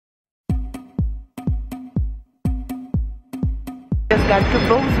Just got to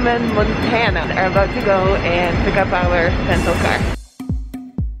Bozeman, Montana. Are about to go and pick up our rental car.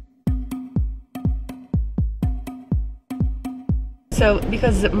 So,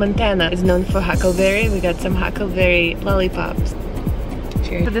 because Montana is known for huckleberry, we got some huckleberry lollipops.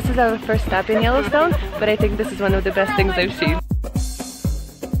 Cheers. So this is our first stop in Yellowstone, but I think this is one of the best things I've seen.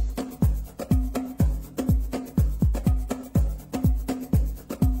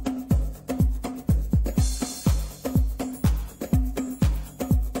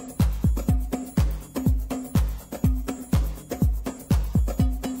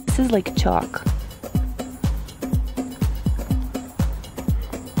 This is like chalk.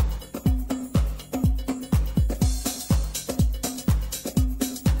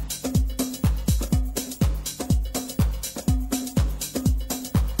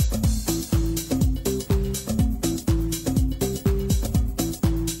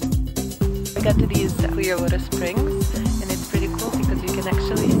 We got to these clear water springs, and it's pretty cool because you can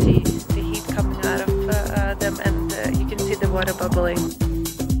actually see the heat coming out of them, and you can see the water bubbling.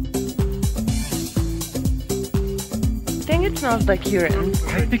 I think it smells like urine.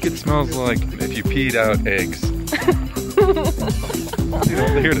 I think it smells like if you peed out eggs.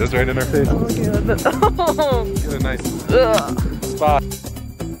 Here it is, right in our face. Oh god. Get a nice spot.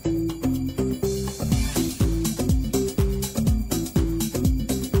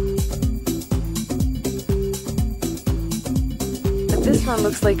 This one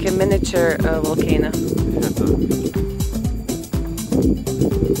looks like a miniature volcano.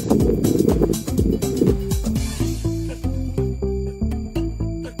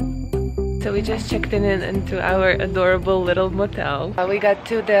 So we just checked into our adorable little motel. We got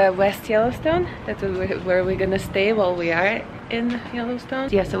to the West Yellowstone. That's where we're gonna stay while we are in Yellowstone.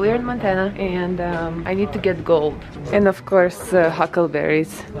 Yeah, so we're in Montana, and I need to get gold. And of course,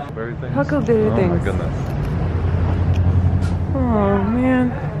 huckleberries. Huckleberry things. Oh my goodness. Oh man.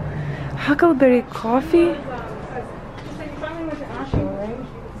 Huckleberry coffee?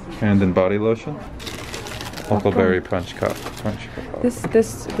 Hand and body lotion. Huckleberry punch cup. This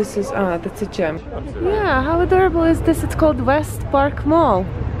is that's a gem. Yeah, how adorable is this? It's called West Park Mall.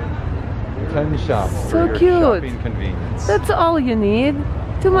 10 shops. So for your cute. Shopping convenience. That's all you need.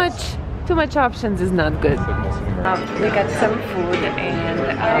 Too much options is not good. We got some food,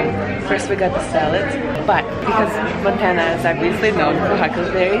 and first we got the salad, but because Montana is obviously known for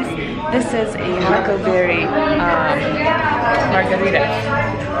huckleberries, this is a huckleberry margarita.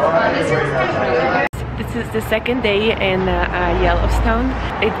 This is the second day in Yellowstone.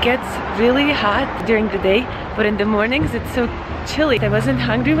 It gets really hot during the day, but in the mornings it's so chilly. I wasn't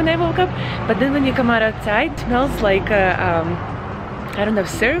hungry when I woke up, but then when you come out outside, it smells like I don't know,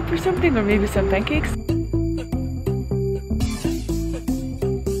 syrup or something, or maybe some pancakes.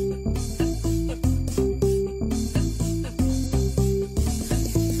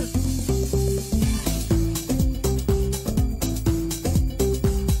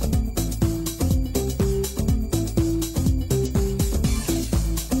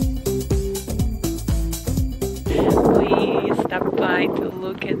 We stopped by to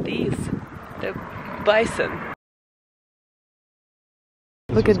look at these, the bison.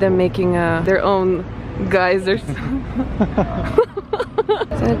 Look at them making their own geysers. So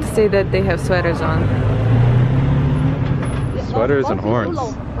I have to say that they have sweaters on. Sweaters and horns.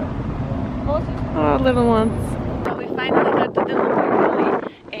 Oh, little ones. So we finally got to the Lamar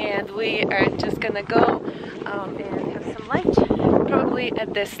Valley, and we are just gonna go and have some lunch, probably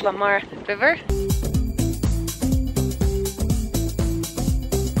at this Lamar River.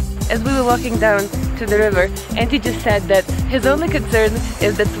 As we were walking down to the river, Auntie just said that his only concern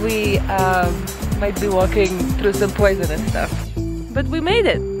is that we might be walking through some poisonous stuff. But we made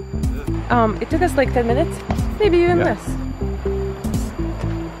it! It took us like 10 minutes, maybe even less.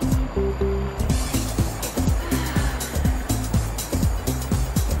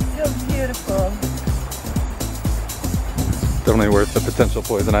 So beautiful. Definitely worth the potential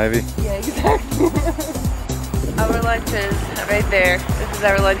poison ivy. Yeah, exactly. Our lunch is right there. This is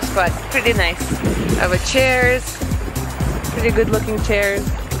our lunch spot. Pretty nice. Our chairs, pretty good looking chairs.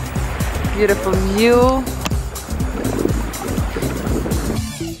 Beautiful view.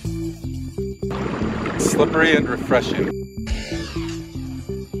 Slippery and refreshing.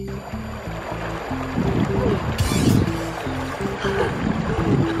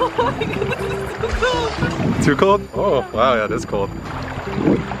 Oh my goodness, it's so cold. Too cold? Oh, wow, yeah, it is cold.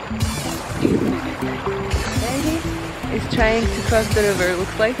 Is trying to cross the river.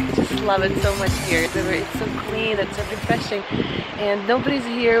 Looks like I just love it so much here. The river, it's so clean and so refreshing, and nobody's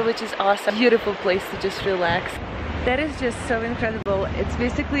here, which is awesome. Beautiful place to just relax. That is just so incredible. It's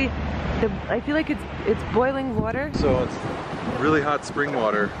basically I feel like it's boiling water. So it's really hot spring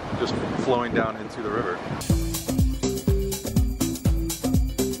water just flowing down into the river.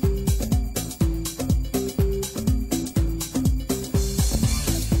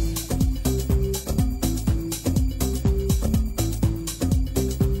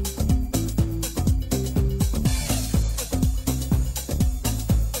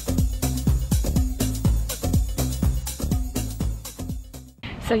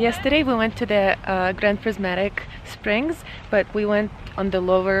 So yesterday we went to the Grand Prismatic Springs, but we went on the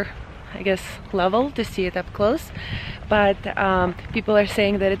lower, I guess, level to see it up close. But people are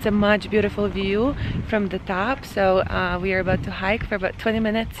saying that it's a much beautiful view from the top, so we are about to hike for about 20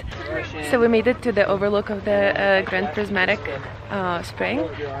 minutes. So we made it to the overlook of the Grand Prismatic spring,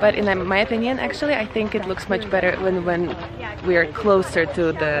 but in my opinion, actually, I think it looks much better when we are closer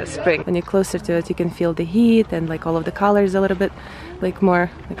to the spring. When you're closer to it, you can feel the heat and like all of the colors a little bit like more,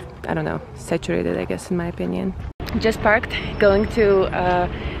 like, I don't know, saturated, I guess, in my opinion. Just parked, going to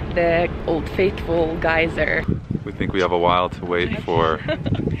the Old Faithful geyser. We think we have a while to wait for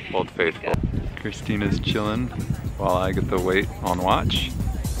Old Faithful. Krystyna's chilling while I get the wait on watch.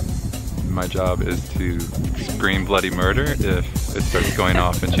 My job is to scream bloody murder if it starts going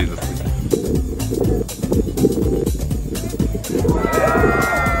off and she's asleep.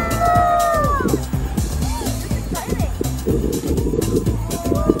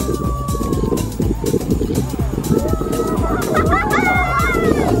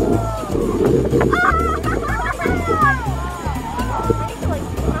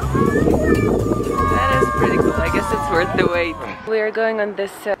 Worth the wait. We are going on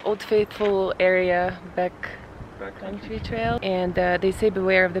this Old Faithful area backcountry trail, and they say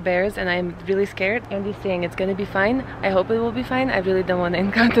beware of the bears, and I'm really scared. Andy's saying it's gonna be fine. I hope it will be fine. I really don't want to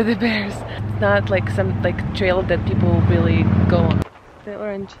encounter the bears. It's not like some trail that people really go on. The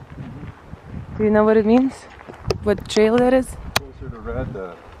orange. Do you know what it means? What trail that is? The closer to red,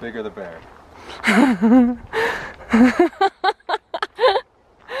 the bigger the bear.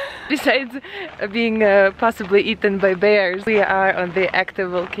 Besides being possibly eaten by bears, we are on the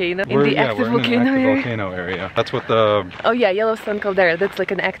active volcano. We're in an active volcano area. That's what the... Oh yeah, Yellowstone Caldera. That's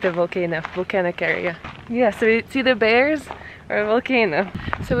like an active volcanic area. Yeah, so it's either bears or a volcano.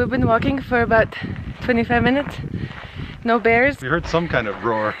 So we've been walking for about 25 minutes. No bears. We heard some kind of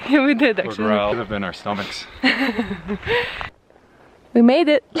roar. Yeah, we did actually. Or growl. Could have been our stomachs. We made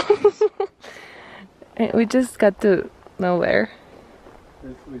it. We just got to nowhere.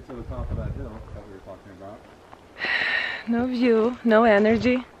 Basically to the top of that hill that we were talking about. No view, no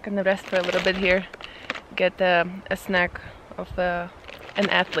energy. Gonna rest for a little bit here. Get a snack of an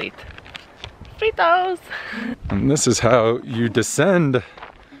athlete. Fritos! And this is how you descend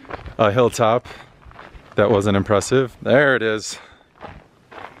a hilltop that wasn't impressive. There it is.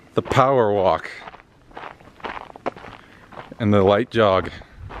 The power walk. And the light jog.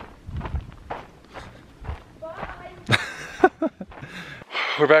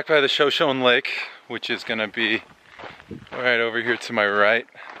 We're back by the Yellowstone Lake, which is gonna be right over here to my right.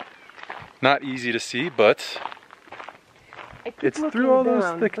 Not easy to see, but it's through all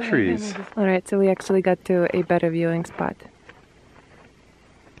those thick trees. Alright, so we actually got to a better viewing spot.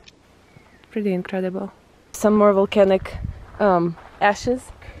 Pretty incredible. Some more volcanic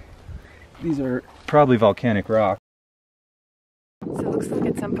ashes. These are probably volcanic rock. So it looks like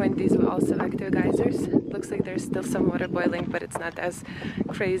at some point these were also active geysers. Looks like there's still some water boiling, but it's not as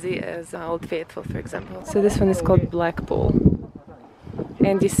crazy as Old Faithful, for example. So this one is called Black Pool.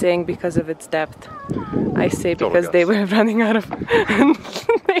 Andy's saying because of its depth. I say because they were running out of names.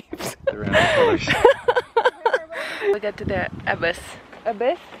 They ran out of colors. We got to the abyss.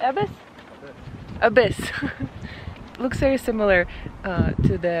 Abyss? Abyss? Abyss. Looks very similar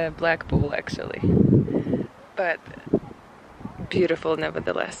to the Black Pool, actually. But beautiful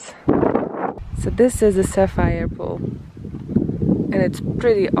nevertheless. So this is a Sapphire Pool, and it's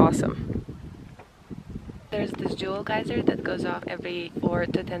pretty awesome. There's this jewel geyser that goes off every 4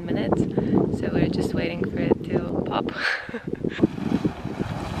 to 10 minutes, so we're just waiting for it to pop.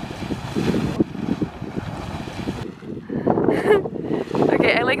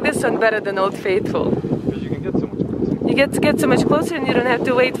 Okay, I like this one better than Old Faithful. Because you can get so much closer. You get so much closer and you don't have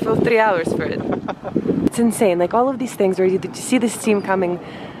to wait for 3 hours for it. It's insane, like all of these things where you see the steam coming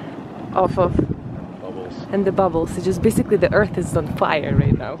off of bubbles. And the bubbles. It's just basically the earth is on fire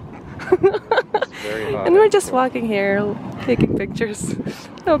right now. It's very hot. And we're just walking here, taking pictures.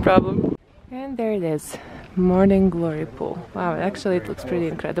 No problem. And there it is. Morning Glory Pool. Wow, actually it looks pretty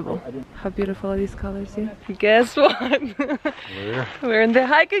incredible. How beautiful are these colors here? Guess what? We're in the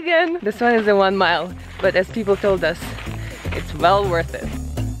hike again. This one is a 1 mile, but as people told us, it's well worth it.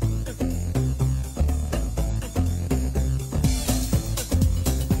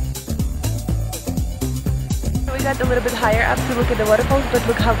 we got a little bit higher up to look at the waterfalls, but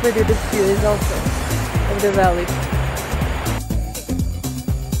look how pretty this view is also of the valley.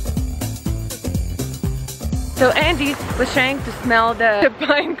 So Andy was trying to smell the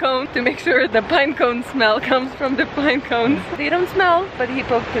pine cone to make sure the pine cone smell comes from the pine cones. They don't smell, but he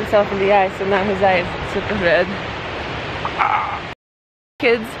poked himself in the eye, so now his eye is super red.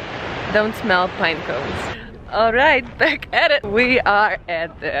 Kids, don't smell pine cones. Alright, back at it. We are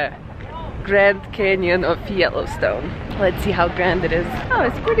at the Grand Canyon of Yellowstone. Let's see how grand it is. Oh,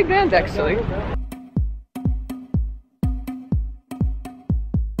 it's pretty grand actually.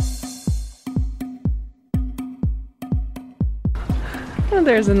 Oh,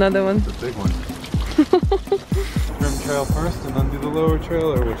 there's another one. It's a big one. Trim trail first and then do the lower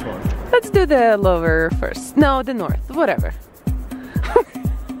trail, or which one? Let's do the lower first. No, the north, whatever.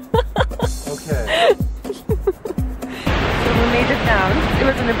 Okay. So we made it down. It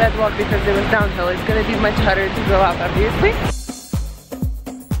wasn't a bad walk because it was downhill. It's gonna be much harder to go up, obviously.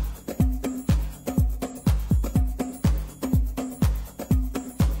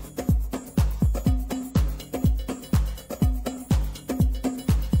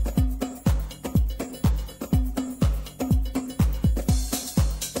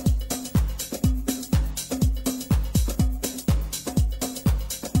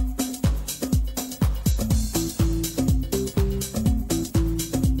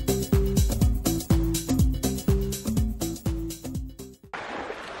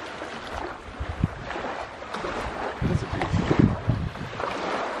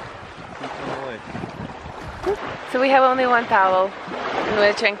 So we have only one towel, and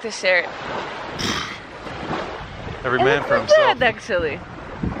we're trying to share it. Every man for himself. Good, actually.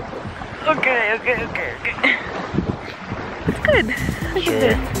 Okay. It's good. Look at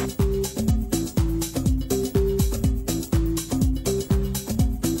this.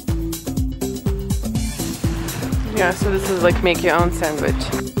 Yeah, so this is like make your own sandwich.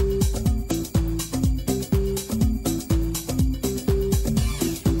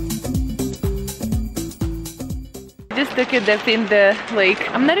 Just took a dip in the lake.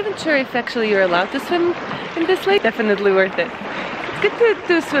 I'm not even sure if actually you're allowed to swim in this lake. Definitely worth it. It's good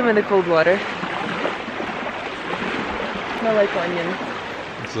to swim in the cold water. Smell like onion.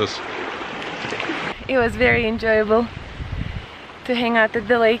 What's this? It was very enjoyable to hang out at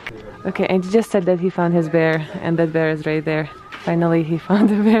the lake. Okay, and he just said that he found his bear, and that bear is right there. Finally, he found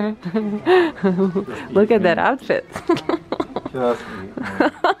a bear. Look at that outfit. Just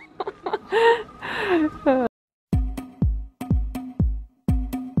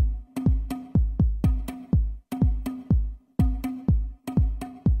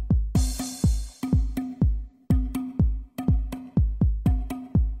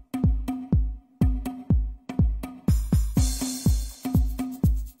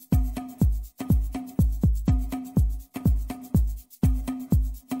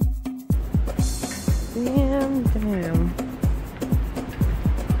Damn.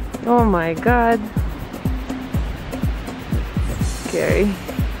 Oh my god. Scary.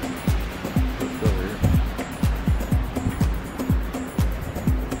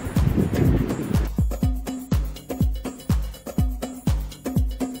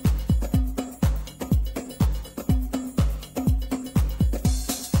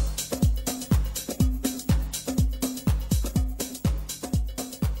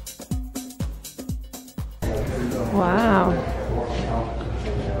 Wow.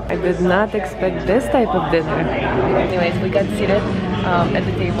 I did not expect this type of dinner. Anyways, we got seated at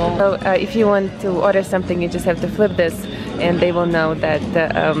the table. So if you want to order something, you just have to flip this and they will know that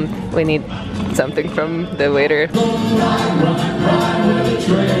we need something from the waiter.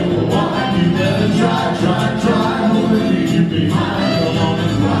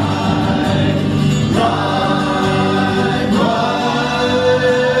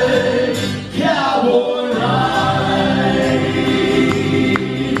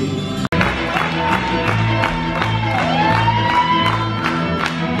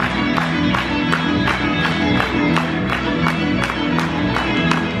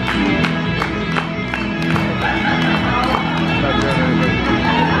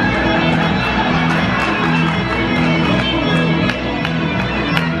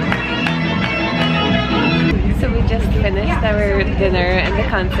 Our dinner and the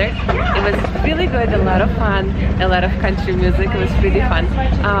concert. It was really good, a lot of fun, a lot of country music. It was really fun.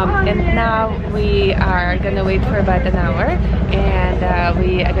 And now we are gonna wait for about an hour and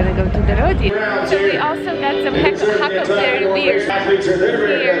we are gonna go to the rodeo. So we also got some huckleberry beer.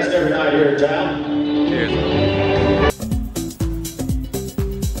 Cheers.